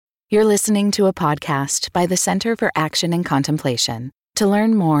You're listening to a podcast by the Center for Action and Contemplation. To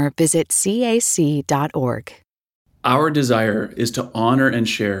learn more, visit cac.org. Our desire is to honor and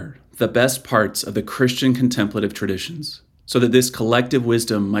share the best parts of the Christian contemplative traditions, so that this collective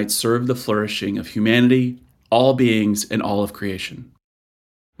wisdom might serve the flourishing of humanity, all beings, and all of creation.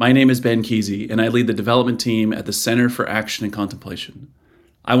 My name is Ben Kesey, and I lead the development team at the Center for Action and Contemplation.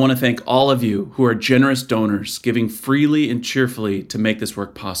 I want to thank all of you who are generous donors, giving freely and cheerfully to make this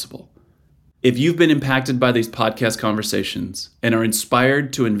work possible. If you've been impacted by these podcast conversations and are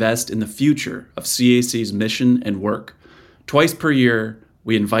inspired to invest in the future of CAC's mission and work, twice per year,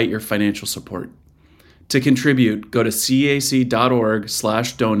 we invite your financial support. To contribute, go to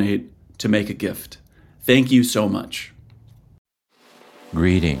cac.org/donate to make a gift. Thank you so much.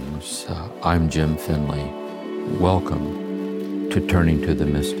 Greetings, I'm Jim Finley. Welcome to Turning to the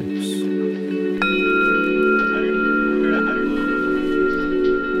Mystics.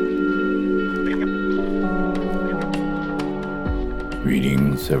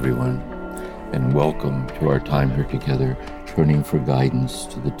 Greetings, everyone, and welcome to our time here together, turning for guidance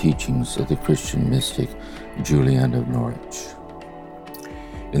to the teachings of the Christian mystic Julian of Norwich.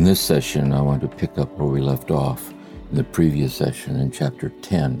 In this session, I want to pick up where we left off in the previous session in chapter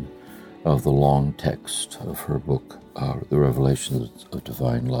 10 of the long text of her book, The Revelations of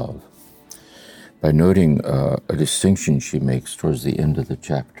Divine Love, by noting a distinction she makes towards the end of the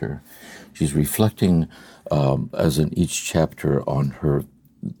chapter. She's reflecting, as in each chapter, on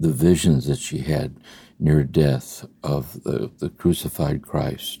the visions that she had near death of the crucified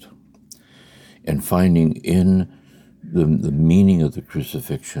Christ, and finding in the meaning of the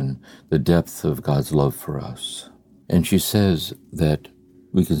crucifixion the depth of God's love for us. And she says that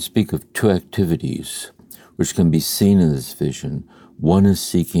we can speak of two activities which can be seen in this vision. One is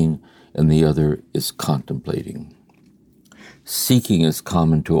seeking, and the other is contemplating. Seeking is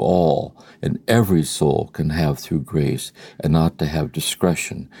common to all, and every soul can have through grace, and not to have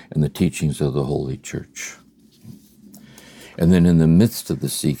discretion in the teachings of the Holy Church. And then in the midst of the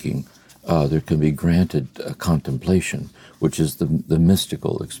seeking, there can be granted contemplation, which is the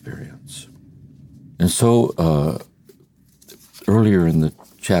mystical experience. And so earlier in the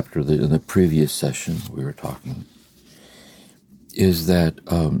chapter, in the previous session we were talking, is that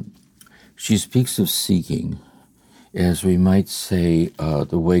she speaks of seeking as, we might say,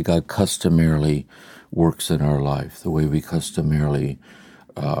 the way God customarily works in our life, the way we customarily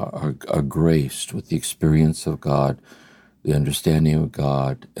are graced with the experience of God, the understanding of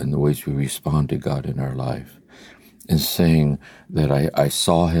God, and the ways we respond to God in our life. And saying that I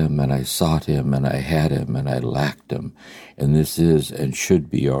saw him, and I sought him, and I had him, and I lacked him. And this is and should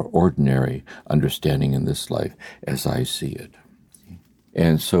be our ordinary understanding in this life as I see it.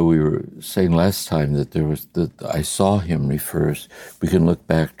 And so we were saying last time that I saw him refers, we can look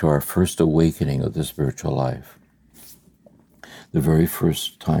back to our first awakening of the spiritual life. The very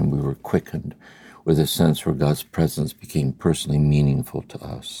first time we were quickened with a sense where God's presence became personally meaningful to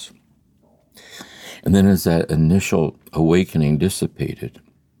us. And then as that initial awakening dissipated,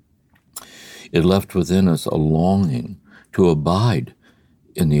 it left within us a longing to abide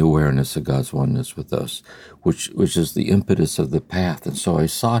in the awareness of God's oneness with us, which is the impetus of the path. And so I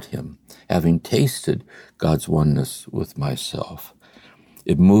sought him, having tasted God's oneness with myself.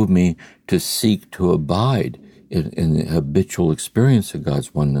 It moved me to seek to abide in the habitual experience of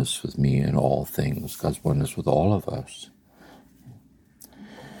God's oneness with me in all things, God's oneness with all of us.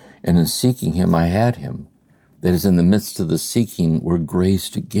 And in seeking him, I had him. That is, in the midst of the seeking, we're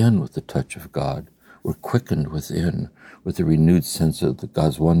graced again with the touch of God. We're quickened within with a renewed sense of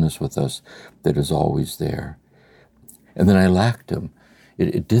God's oneness with us that is always there. And then I lacked him.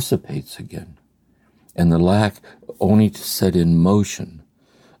 It dissipates again. And the lack only to set in motion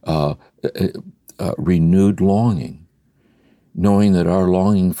renewed longing, knowing that our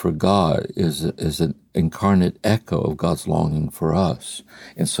longing for God is an incarnate echo of God's longing for us.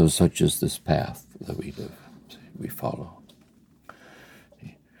 And so such is this path that we live, we follow.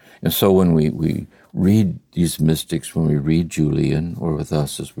 And so when we read these mystics, when we read Julian, or with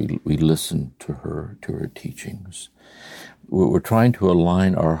us as we listen to her teachings, we're trying to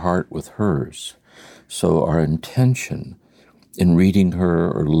align our heart with hers. So our intention in reading her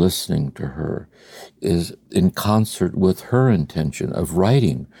or listening to her is in concert with her intention of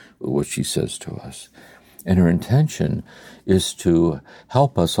writing what she says to us. And her intention is to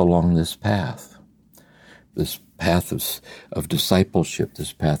help us along this path of discipleship,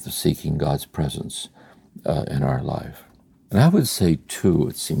 this path of seeking God's presence in our life. And I would say, too,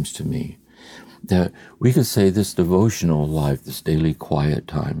 it seems to me, that we could say this devotional life, this daily quiet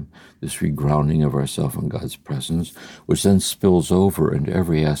time, this regrounding of ourselves in God's presence, which then spills over into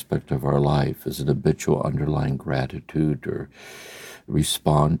every aspect of our life as an habitual underlying gratitude or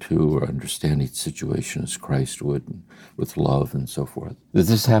respond to or understand each situation as Christ would, with love and so forth. That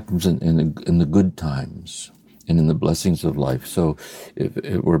this happens in the good times and in the blessings of life. So if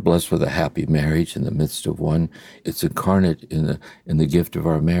we're blessed with a happy marriage in the midst of one, it's incarnate in the gift of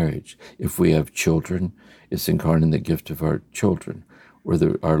our marriage. If we have children, it's incarnate in the gift of our children.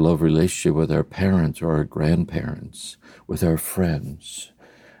 Whether our love relationship with our parents or our grandparents, with our friends,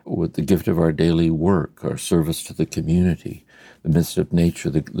 with the gift of our daily work, our service to the community, the midst of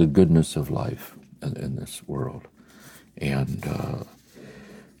nature, the goodness of life in this world. And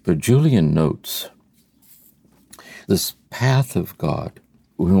but Julian notes this path of God,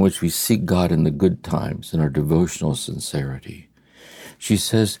 in which we seek God in the good times, in our devotional sincerity. She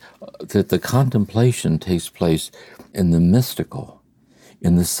says that the contemplation takes place in the mystical,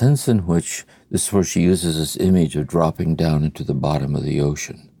 in the sense in which, this is where she uses this image of dropping down into the bottom of the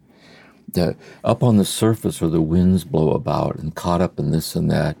ocean. That up on the surface where the winds blow about and caught up in this and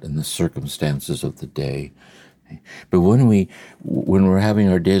that and the circumstances of the day. But when we're having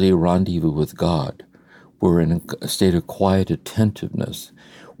our daily rendezvous with God, we're in a state of quiet attentiveness.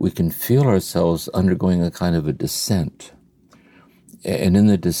 We can feel ourselves undergoing a kind of a descent. And in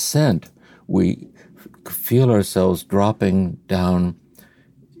the descent, we feel ourselves dropping down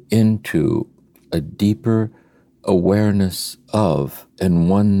into a deeper awareness of and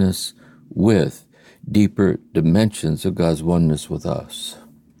oneness with deeper dimensions of God's oneness with us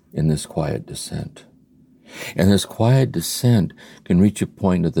in this quiet descent. And this quiet descent can reach a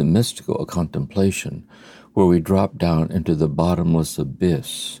point of the mystical, a contemplation, where we drop down into the bottomless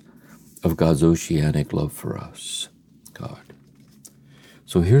abyss of God's oceanic love for us, God.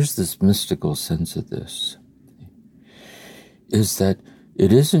 So here's this mystical sense of this, is that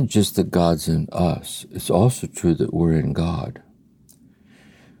it isn't just that God's in us, it's also true that we're in God.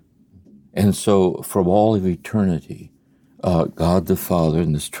 And so from all of eternity, God the Father,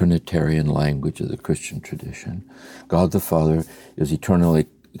 in this Trinitarian language of the Christian tradition, God the Father is eternally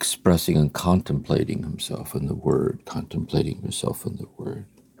expressing and contemplating himself in the Word, contemplating himself in the Word,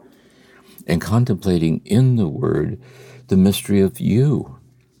 and contemplating in the Word the mystery of you,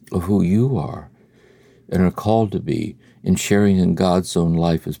 of who you are, and are called to be, in sharing in God's own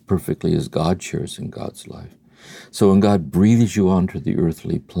life as perfectly as God shares in God's life. So when God breathes you onto the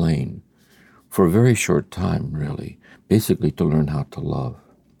earthly plane, for a very short time, really, basically to learn how to love.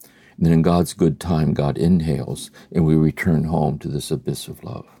 And then in God's good time, God inhales, and we return home to this abyss of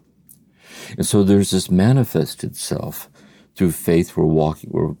love. And so there's this manifested self through faith.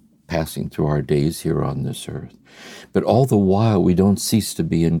 We're passing through our days here on this earth. But all the while, we don't cease to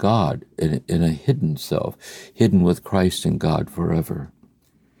be in God, in a hidden self, hidden with Christ and God forever.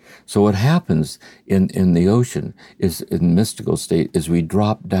 So what happens in the ocean is, in mystical state, is we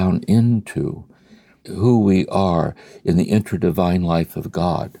drop down into who we are in the interdivine life of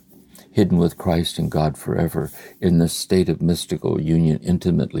God, hidden with Christ and God forever, in this state of mystical union,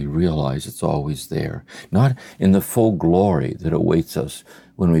 intimately realize it's always there. Not in the full glory that awaits us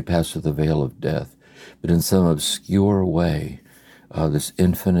when we pass through the veil of death, but in some obscure way, this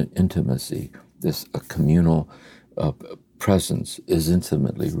infinite intimacy, this communal presence is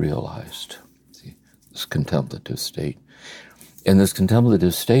intimately realized. See, this contemplative state. And this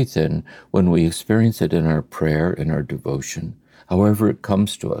contemplative state, then, when we experience it in our prayer, in our devotion, however it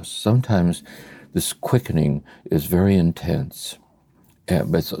comes to us, sometimes this quickening is very intense,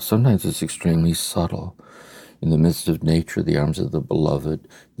 but sometimes it's extremely subtle. In the midst of nature, the arms of the beloved,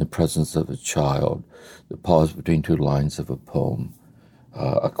 the presence of a child, the pause between two lines of a poem,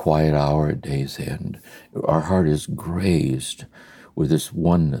 a quiet hour at day's end, our heart is grazed with this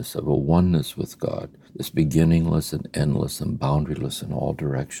oneness, of a oneness with God, this beginningless and endless and boundaryless in all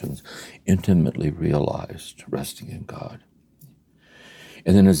directions, intimately realized, resting in God.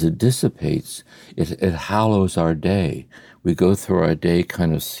 And then as it dissipates, it hallows our day. We go through our day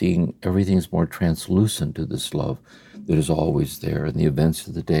kind of seeing everything's more translucent to this love that is always there in the events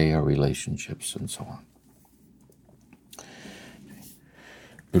of the day, our relationships, and so on.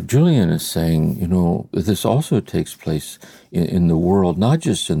 But Julian is saying, this also takes place in the world, not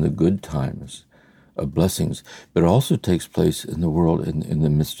just in the good times of blessings, but also takes place in the world in the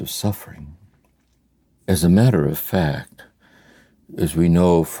midst of suffering. As a matter of fact, as we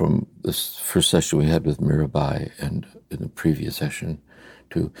know from this first session we had with Mirabai and in the previous session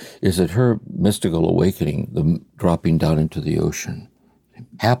too, is that her mystical awakening, the dropping down into the ocean,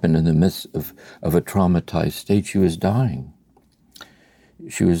 happened in the midst of a traumatized state. She was dying.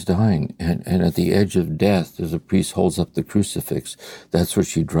 She was dying, and at the edge of death, as a priest holds up the crucifix, that's where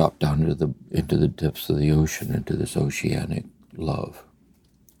she dropped down into the depths of the ocean, into this oceanic love.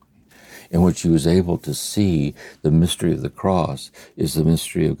 And what she was able to see, the mystery of the cross, is the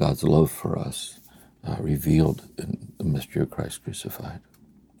mystery of God's love for us, revealed in the mystery of Christ crucified.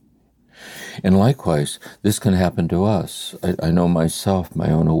 And likewise, this can happen to us. I know myself,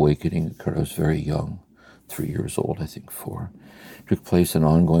 my own awakening occurred. I was very young, 3 years old, I think 4. Took place in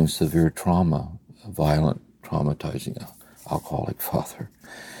ongoing severe trauma, a violent, traumatizing, alcoholic father.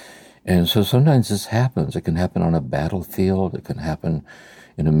 And so sometimes this happens. It can happen on a battlefield. It can happen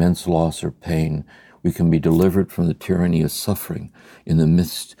in immense loss or pain. We can be delivered from the tyranny of suffering in the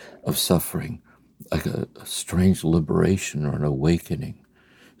midst of suffering, like a strange liberation or an awakening.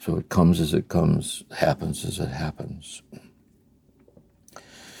 So it comes as it comes, happens as it happens.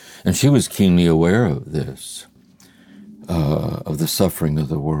 And she was keenly aware of this, of the suffering of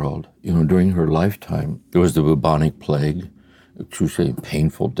the world. During her lifetime, there was the bubonic plague, a truly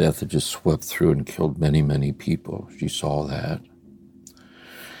painful death that just swept through and killed many, many people. She saw that.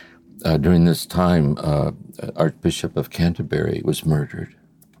 During this time, Archbishop of Canterbury was murdered.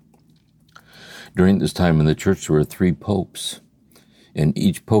 During this time in the church, there were 3 popes, and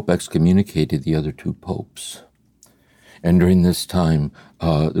each pope excommunicated the other 2 popes. And during this time,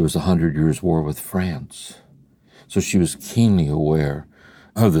 there was 100 Years' War with France. So she was keenly aware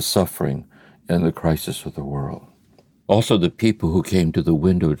of the suffering and the crisis of the world. Also, the people who came to the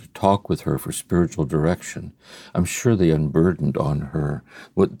window to talk with her for spiritual direction, I'm sure they unburdened on her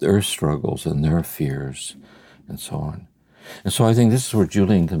what their struggles and their fears and so on. And so I think this is where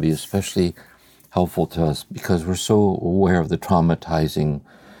Julian can be especially helpful to us, because we're so aware of the traumatizing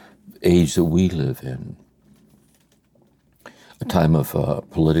age that we live in. A time of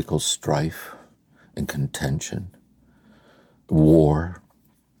political strife and contention, war,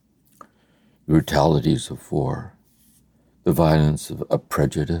 brutalities of war, the violence of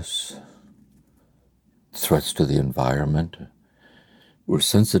prejudice, threats to the environment. We're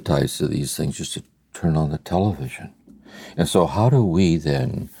sensitized to these things just to turn on the television. And so how do we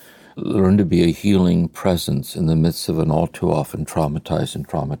then learn to be a healing presence in the midst of an all too often traumatized and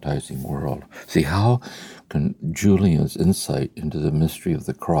traumatizing world? See, how can Julian's insight into the mystery of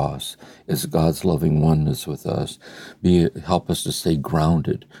the cross as God's loving oneness with us help us to stay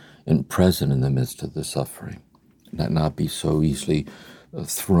grounded and present in the midst of the suffering, not be so easily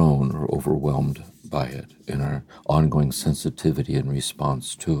thrown or overwhelmed by it in our ongoing sensitivity and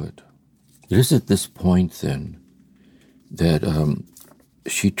response to it? It is at this point then that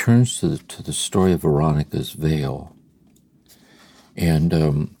she turns to the story of Veronica's veil,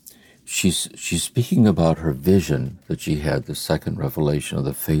 and she's speaking about her vision that she had, the second revelation of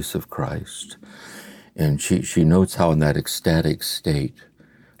the face of Christ, and she notes how in that ecstatic state,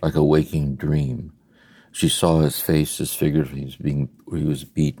 like a waking dream, she saw his face disfigured where he was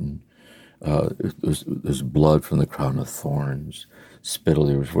beaten. There's blood from the crown of thorns, spittle.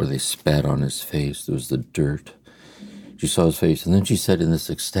 There was where they spat on his face. There was the dirt. She saw his face, and then she said in this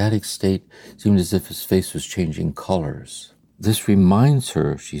ecstatic state, it seemed as if his face was changing colors. This reminds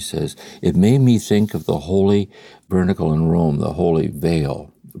her, she says, it made me think of the holy vernicle in Rome, the holy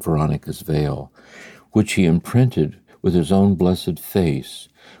veil, Veronica's veil, which he imprinted with his own blessed face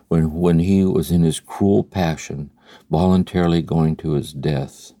when he was in his cruel passion, voluntarily going to his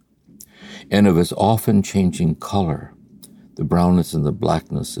death, and of his often changing color, the brownness and the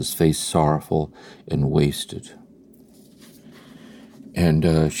blackness, his face sorrowful and wasted.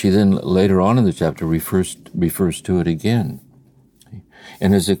 And she then later on in the chapter refers to it again.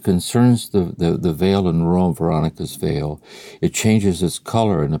 And as it concerns the veil in Rome, Veronica's veil, it changes its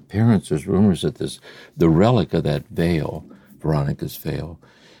color and appearance. There's rumors that the relic of that veil, Veronica's veil,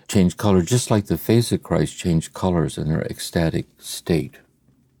 changed color just like the face of Christ changed colors in her ecstatic state.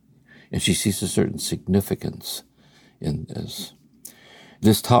 And she sees a certain significance in this.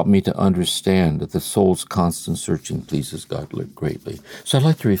 This taught me to understand that the soul's constant searching pleases God greatly. So I'd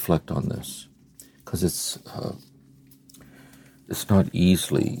like to reflect on this, because it's not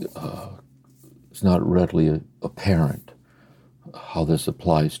it's not readily apparent how this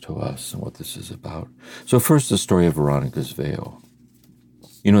applies to us and what this is about. So first, the story of Veronica's veil.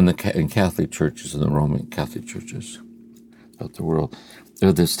 In Catholic churches, in the Roman Catholic churches throughout the world, there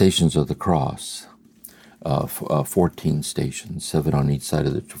are the Stations of the Cross. 14 stations, 7 on each side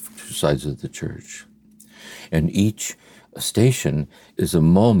of the 2 sides of the church. And each station is a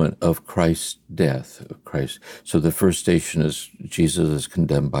moment of Christ's death, of Christ. So the first station is Jesus is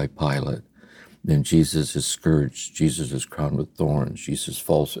condemned by Pilate. Then Jesus is scourged. Jesus is crowned with thorns. Jesus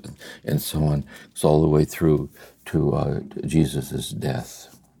falls, and so on. It's all the way through to Jesus'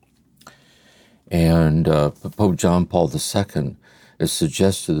 death. And Pope John Paul II has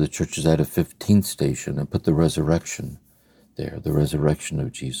suggested the churches add a 15th station and put the resurrection there, the resurrection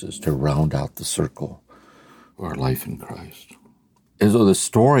of Jesus, to round out the circle of our life in Christ. As though the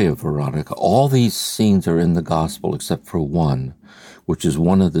story of Veronica, all these scenes are in the gospel except for one, which is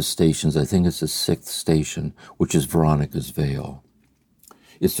one of the stations, I think it's the 6th station, which is Veronica's veil.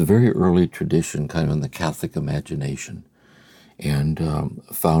 It's a very early tradition, kind of in the Catholic imagination, and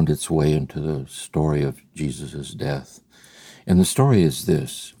found its way into the story of Jesus' death. And the story is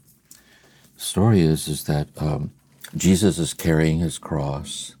this. The story is that Jesus is carrying his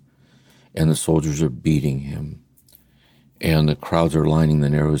cross, and the soldiers are beating him, and the crowds are lining the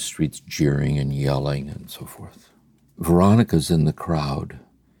narrow streets jeering and yelling and so forth. Veronica's in the crowd,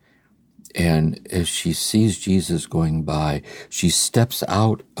 and as she sees Jesus going by, she steps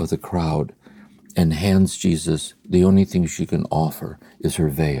out of the crowd and hands Jesus the only thing she can offer is her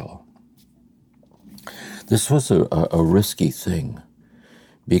veil. This was a risky thing,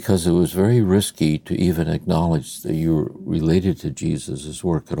 because it was very risky to even acknowledge that you were related to Jesus'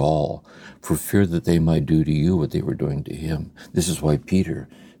 work at all, for fear that they might do to you what they were doing to him. This is why Peter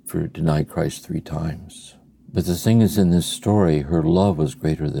denied Christ 3 times. But the thing is, in this story, her love was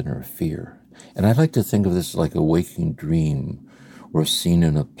greater than her fear. And I like to think of this like a waking dream or a scene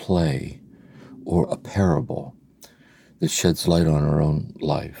in a play or a parable that sheds light on our own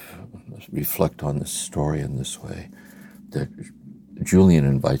life. Let's reflect on this story in this way that Julian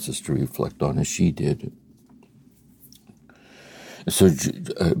invites us to reflect on, as she did. So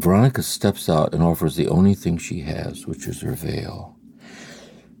Veronica steps out and offers the only thing she has, which is her veil.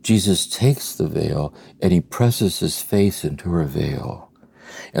 Jesus takes the veil and he presses his face into her veil.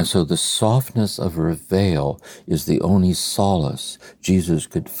 And so the softness of her veil is the only solace Jesus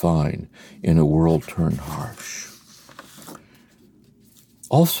could find in a world turned harsh.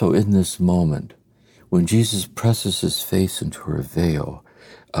 Also in this moment, when Jesus presses his face into her veil,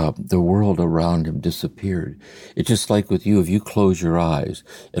 the world around him disappeared. It's just like with you, if you close your eyes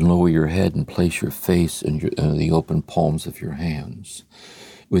and lower your head and place your face in the open palms of your hands,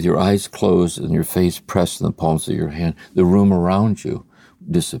 with your eyes closed and your face pressed in the palms of your hand, the room around you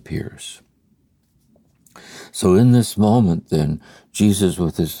disappears. So in this moment then, Jesus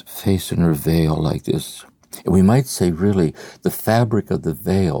with his face in her veil like this, and we might say really the fabric of the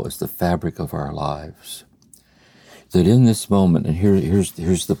veil is the fabric of our lives. That in this moment, and here's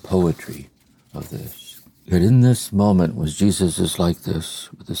the poetry of this, that in this moment when Jesus is like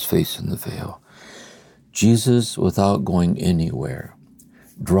this with his face in the veil, Jesus, without going anywhere,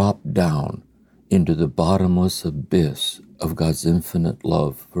 dropped down into the bottomless abyss of God's infinite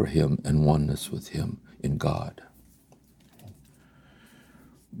love for him and oneness with him in God.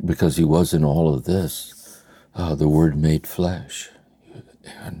 Because he was in all of this, the Word made flesh,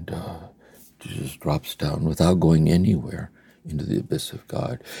 and Jesus drops down without going anywhere into the abyss of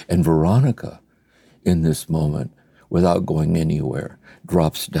God. And Veronica, in this moment, without going anywhere,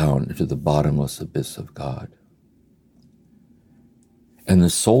 drops down into the bottomless abyss of God. And the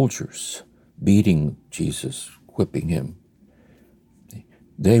soldiers beating Jesus, whipping him,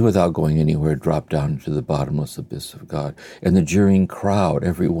 they, without going anywhere, drop down into the bottomless abyss of God. And the jeering crowd,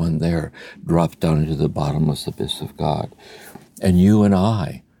 everyone there, drops down into the bottomless abyss of God. And you and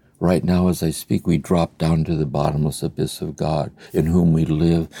I, right now as I speak, we drop down to the bottomless abyss of God, in whom we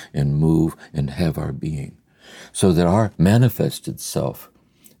live and move and have our being. So that our manifested self,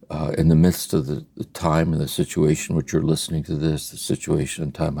 in the midst of the time and the situation which you're listening to this, the situation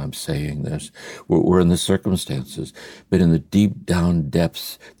and time I'm saying this, we're in the circumstances, but in the deep down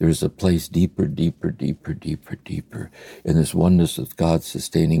depths, there's a place deeper, deeper, deeper, deeper, deeper, in this oneness of God,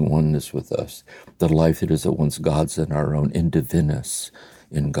 sustaining oneness with us, the life that is at once God's and our own, in divinus,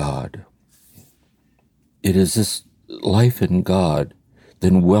 in God. It is this life in God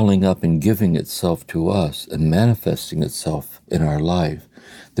then welling up and giving itself to us and manifesting itself in our life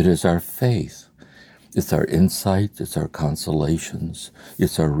that is our faith. It's our insights, it's our consolations,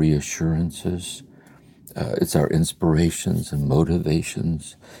 it's our reassurances, it's our inspirations and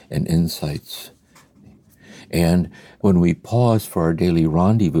motivations and insights. And when we pause for our daily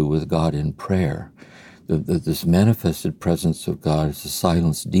rendezvous with God in prayer, this manifested presence of God, as the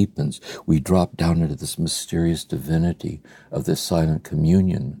silence deepens, we drop down into this mysterious divinity of this silent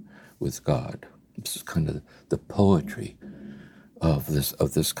communion with God. This is kind of the poetry of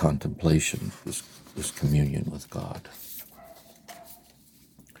this contemplation, this communion with God.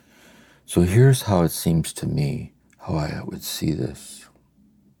 So here's how it seems to me, how I would see this,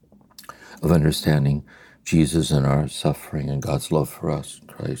 of understanding Jesus and our suffering and God's love for us in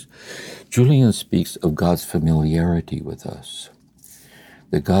Christ. Julian speaks of God's familiarity with us,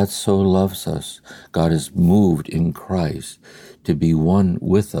 that God so loves us, God is moved in Christ to be one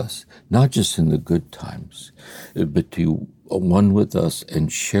with us, not just in the good times, but to one with us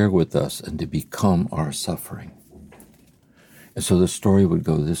and share with us and to become our suffering. And so the story would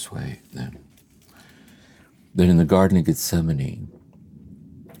go this way then. That in the Garden of Gethsemane,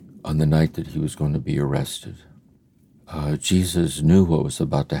 on the night that he was going to be arrested, Jesus knew what was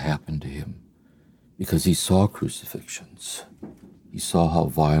about to happen to him because he saw crucifixions. He saw how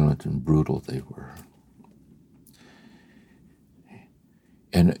violent and brutal they were.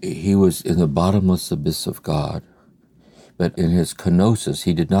 And he was in the bottomless abyss of God, but in his kenosis,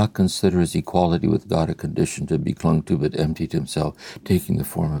 he did not consider his equality with God a condition to be clung to, but emptied himself, taking the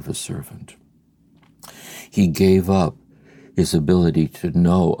form of a servant. He gave up his ability to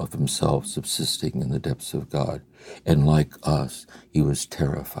know of himself subsisting in the depths of God. And like us, he was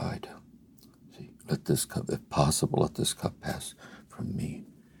terrified. See, let this cup, if possible, let this cup pass from me.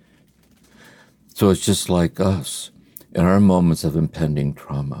 So it's just like us in our moments of impending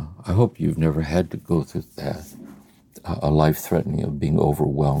trauma. I hope you've never had to go through that, a life-threatening of being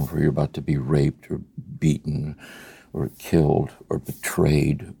overwhelmed where you're about to be raped or beaten or killed or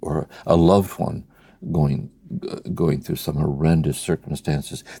betrayed, or a loved one going through some horrendous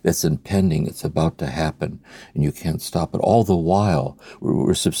circumstances that's impending, it's about to happen, and you can't stop it. All the while,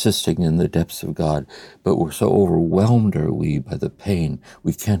 we're subsisting in the depths of God, but we're so overwhelmed are we by the pain,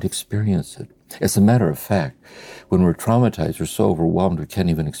 we can't experience it. As a matter of fact, when we're traumatized, we're so overwhelmed we can't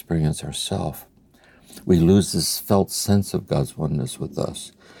even experience ourselves. We lose this felt sense of God's oneness with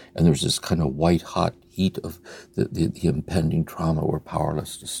us, and there's this kind of white-hot heat of the impending trauma we're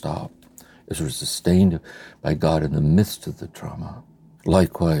powerless to stop, as we're sustained by God in the midst of the trauma.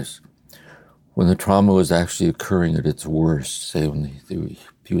 Likewise, when the trauma was actually occurring at its worst, say when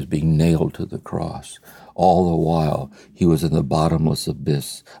he was being nailed to the cross, all the while he was in the bottomless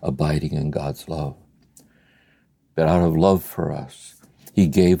abyss, abiding in God's love. But out of love for us, he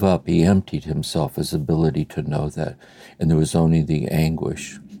gave up, he emptied himself, his ability to know that, and there was only the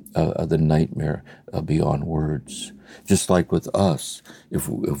anguish, the nightmare beyond words. Just like with us, if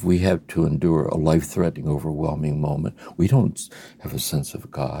we have to endure a life-threatening, overwhelming moment, we don't have a sense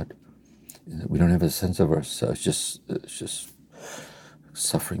of God. We don't have a sense of ourselves. It's just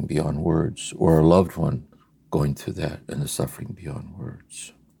suffering beyond words, or a loved one going through that and the suffering beyond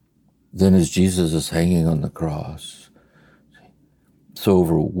words. Then as Jesus is hanging on the cross, so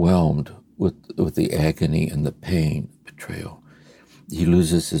overwhelmed with the agony and the pain, betrayal, he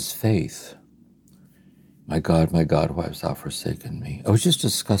loses his faith. My God, why hast thou forsaken me? I was just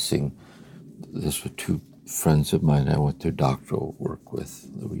discussing this with two friends of mine I went through doctoral work with.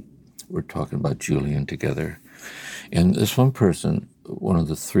 We were talking about Julian together. And this one person, one of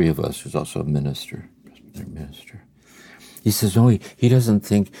the three of us, who's also a minister, he says, no, he doesn't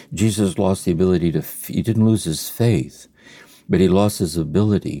think Jesus lost the ability to, he didn't lose his faith, but he lost his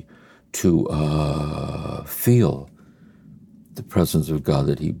ability to feel the presence of God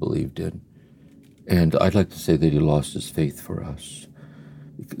that he believed in. And I'd like to say that he lost his faith for us,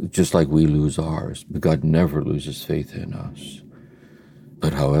 just like we lose ours, but God never loses faith in us.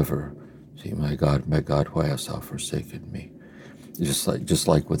 But however, see, my God, why hast thou forsaken me? Just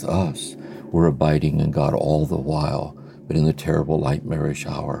like with us, we're abiding in God all the while, but in the terrible nightmarish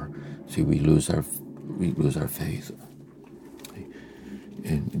hour, see, we lose our faith.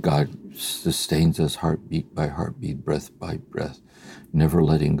 And God sustains us heartbeat by heartbeat, breath by breath, never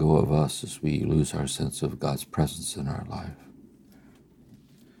letting go of us as we lose our sense of God's presence in our life.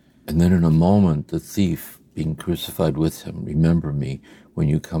 And then in a moment, the thief being crucified with him, remember me when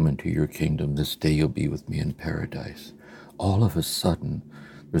you come into your kingdom, this day you'll be with me in paradise. All of a sudden,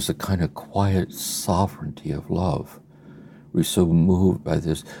 there's a kind of quiet sovereignty of love. We're so moved by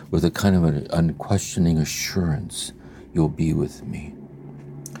this with a kind of an unquestioning assurance, you'll be with me.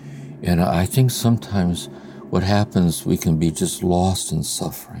 And I think sometimes what happens, we can be just lost in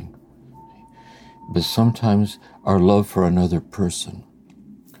suffering. But sometimes our love for another person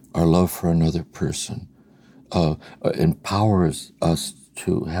empowers us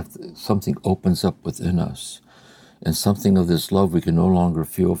to have something opens up within us. And something of this love we can no longer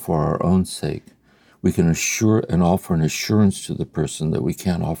feel for our own sake. We can assure and offer an assurance to the person that we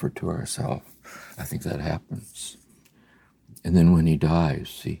can't offer to ourselves. I think that happens. And then when he dies,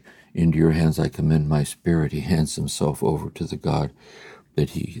 see, into your hands I commend my spirit. He hands himself over to the God that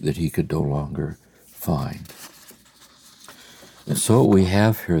he could no longer find. And so what we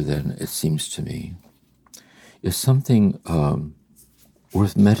have here then, it seems to me, is something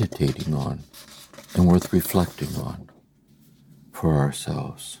worth meditating on. and worth reflecting on for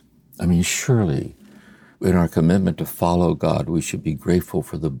ourselves. I mean, surely in our commitment to follow God, we should be grateful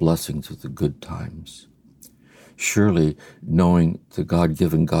for the blessings of the good times. Surely, knowing the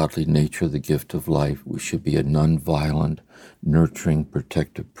God-given godly nature of the gift of life, we should be a nonviolent, nurturing,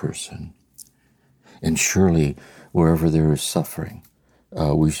 protective person. And surely, wherever there is suffering,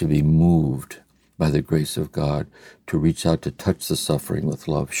 we should be moved by the grace of God to reach out to touch the suffering with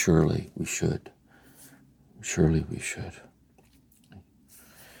love. Surely we should. Surely we should.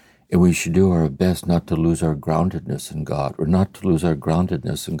 And we should do our best not to lose our groundedness in God, or not to lose our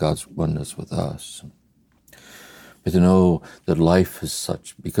groundedness in God's oneness with us. But to know that life is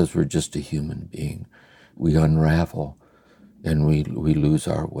such, because we're just a human being, we unravel and we lose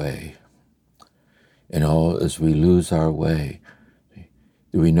our way. And as we lose our way,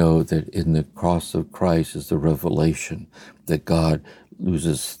 we know that in the cross of Christ is the revelation that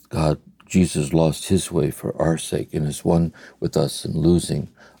Jesus lost his way for our sake and is one with us in losing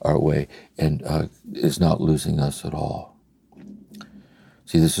our way and is not losing us at all.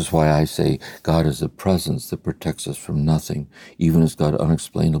 See, this is why I say God is a presence that protects us from nothing, even as God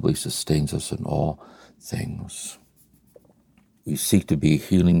unexplainably sustains us in all things. We seek to be a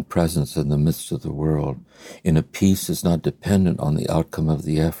healing presence in the midst of the world, in a peace that's not dependent on the outcome of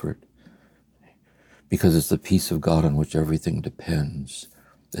the effort, because it's the peace of God on which everything depends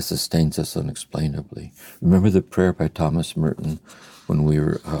that sustains us unexplainably. Remember the prayer by Thomas Merton when we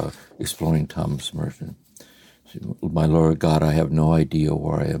were exploring Thomas Merton? My Lord God, I have no idea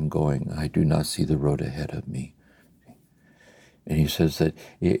where I am going. I do not see the road ahead of me. And he says that,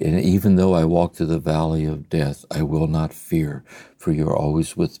 and even though I walk through the valley of death, I will not fear, for you are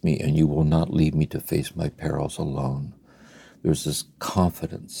always with me, and you will not leave me to face my perils alone. There's this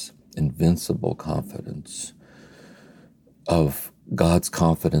confidence, invincible confidence of God's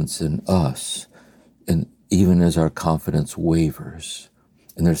confidence in us, and even as our confidence wavers.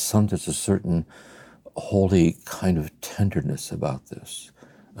 And there's a certain holy kind of tenderness about this,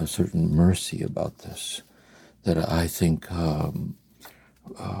 a certain mercy about this, that I think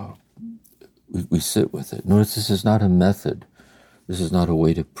we sit with it. Notice this is not a method. This is not a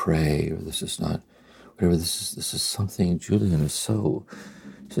way to pray, or this is not whatever. This is something. Julian is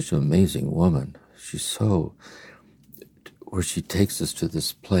such an amazing woman. She's where she takes us to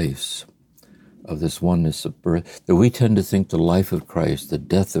this place of this oneness of birth, that we tend to think the life of Christ, the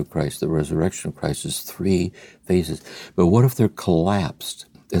death of Christ, the resurrection of Christ is 3 phases. But what if they're collapsed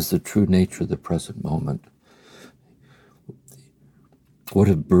as the true nature of the present moment? What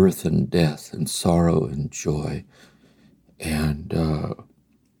if birth and death and sorrow and joy and are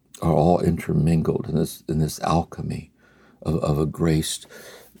all intermingled in this alchemy of a graced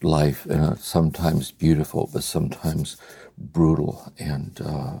life in a sometimes beautiful but sometimes brutal and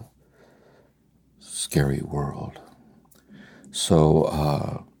scary world.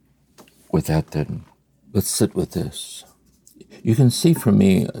 So with that then, let's sit with this. You can see for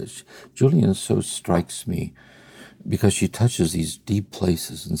me, Julian so strikes me because she touches these deep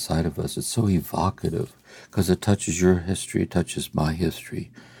places inside of us. It's so evocative because it touches your history, it touches my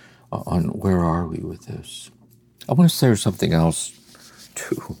history on where are we with this. I want to say something else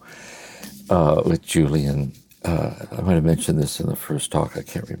too with Julian. I might have mentioned this in the first talk, I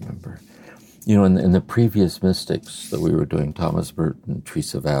can't remember. You know, in the previous mystics that we were doing, Thomas Merton,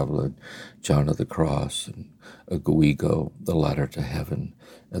 Teresa of Avila, John of the Cross, and Guigo, the Ladder to Heaven,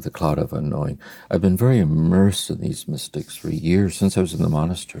 the Cloud of Unknowing, I've been very immersed in these mystics for years, since I was in the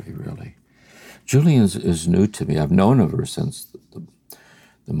monastery, really. Julian is new to me. I've known of her since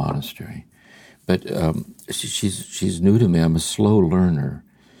the monastery. But she's new to me. I'm a slow learner.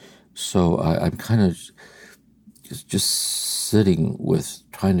 So I'm kind of just sitting with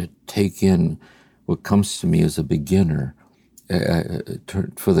trying to take in what comes to me as a beginner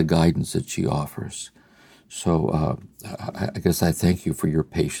for the guidance that she offers. So I guess I thank you for your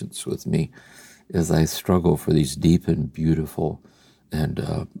patience with me as I struggle for these deep and beautiful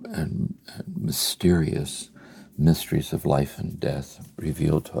and mysterious mysteries of life and death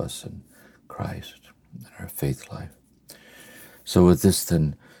revealed to us in Christ and our faith life. So with this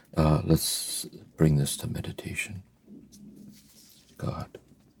then, let's bring this to meditation. God,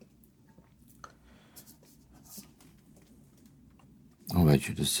 I invite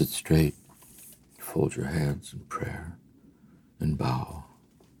you to sit straight, fold your hands in prayer, and bow.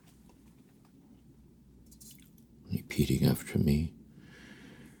 Repeating after me,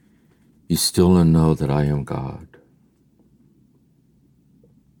 be still and know that I am God.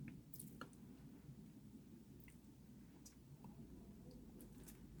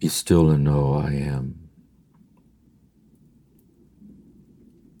 Be still and know I am.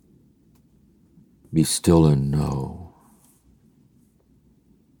 Be still and know.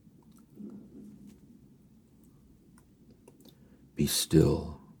 Be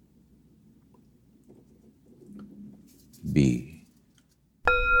still. Be.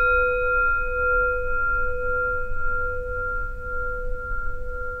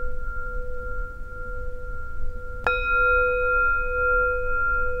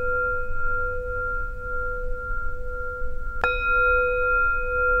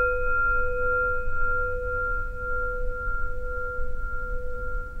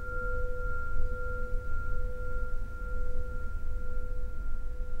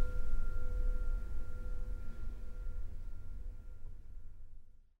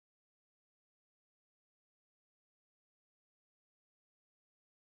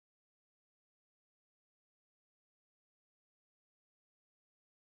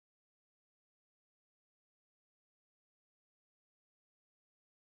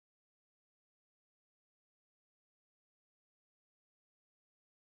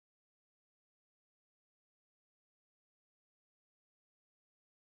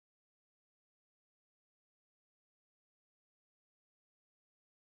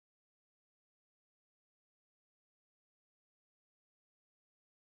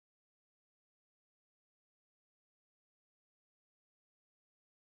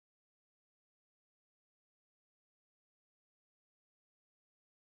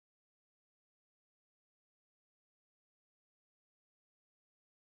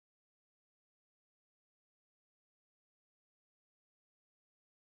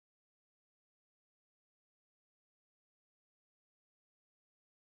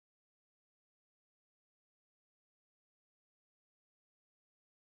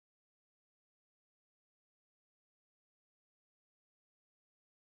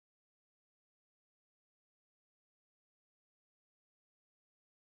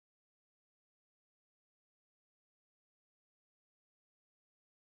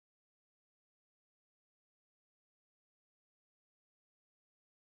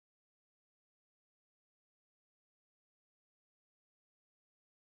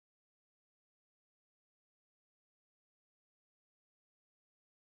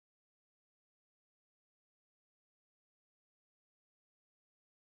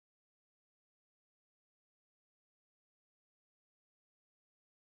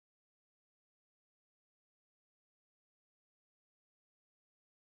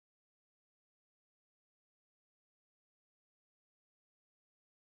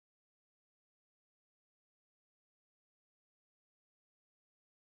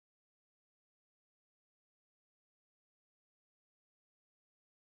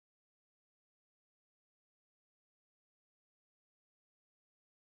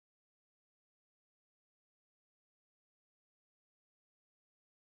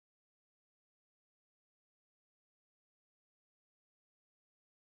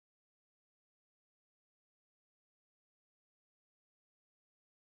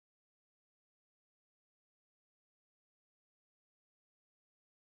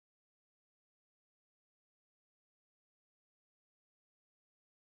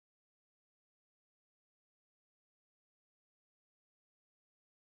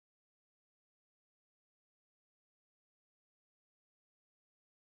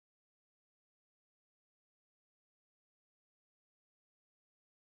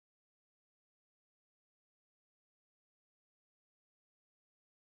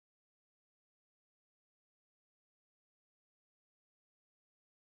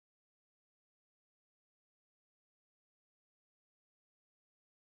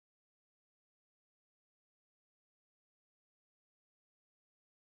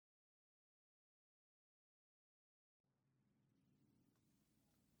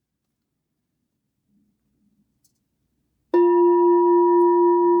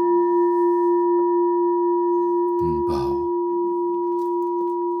 And bow.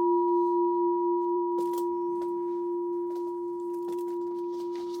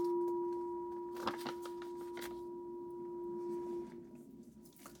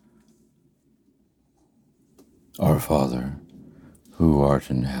 Our Father, who art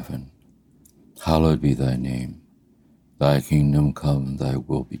in heaven, hallowed be thy name. Thy kingdom come, thy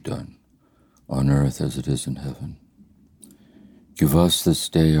will be done, on earth as it is in heaven. Give us this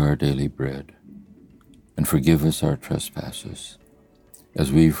day our daily bread, and forgive us our trespasses,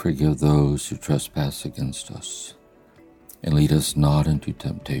 as we forgive those who trespass against us. And lead us not into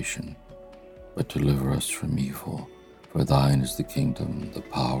temptation, but deliver us from evil. For thine is the kingdom, the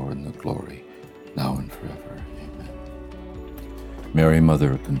power, and the glory, now and forever. Amen. Mary,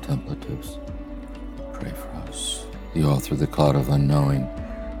 Mother of Contemplatives, pray for us. The author of the Cloud of Unknowing,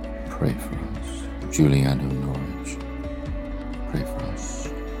 pray for us. Juliana of Norwich, pray for us.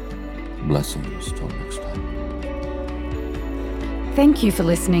 Blessings till next time. Thank you for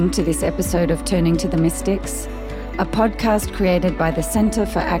listening to this episode of Turning to the Mystics, a podcast created by the Center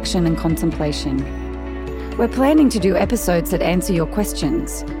for Action and Contemplation. We're planning to do episodes that answer your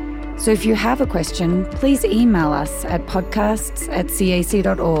questions. So if you have a question, please email us at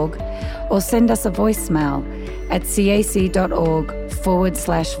podcasts@cac.org or send us a voicemail at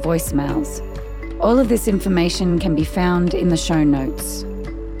cac.org/voicemails. All of this information can be found in the show notes.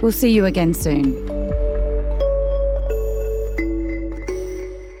 We'll see you again soon.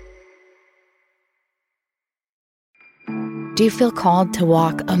 Do you feel called to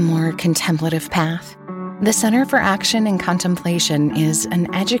walk a more contemplative path? The Center for Action and Contemplation is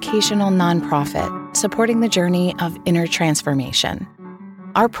an educational nonprofit supporting the journey of inner transformation.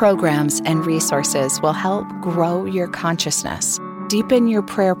 Our programs and resources will help grow your consciousness, deepen your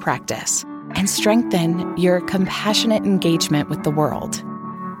prayer practice, and strengthen your compassionate engagement with the world.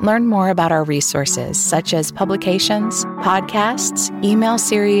 Learn more about our resources, such as publications, podcasts, email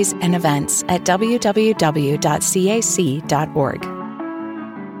series, and events at www.cac.org.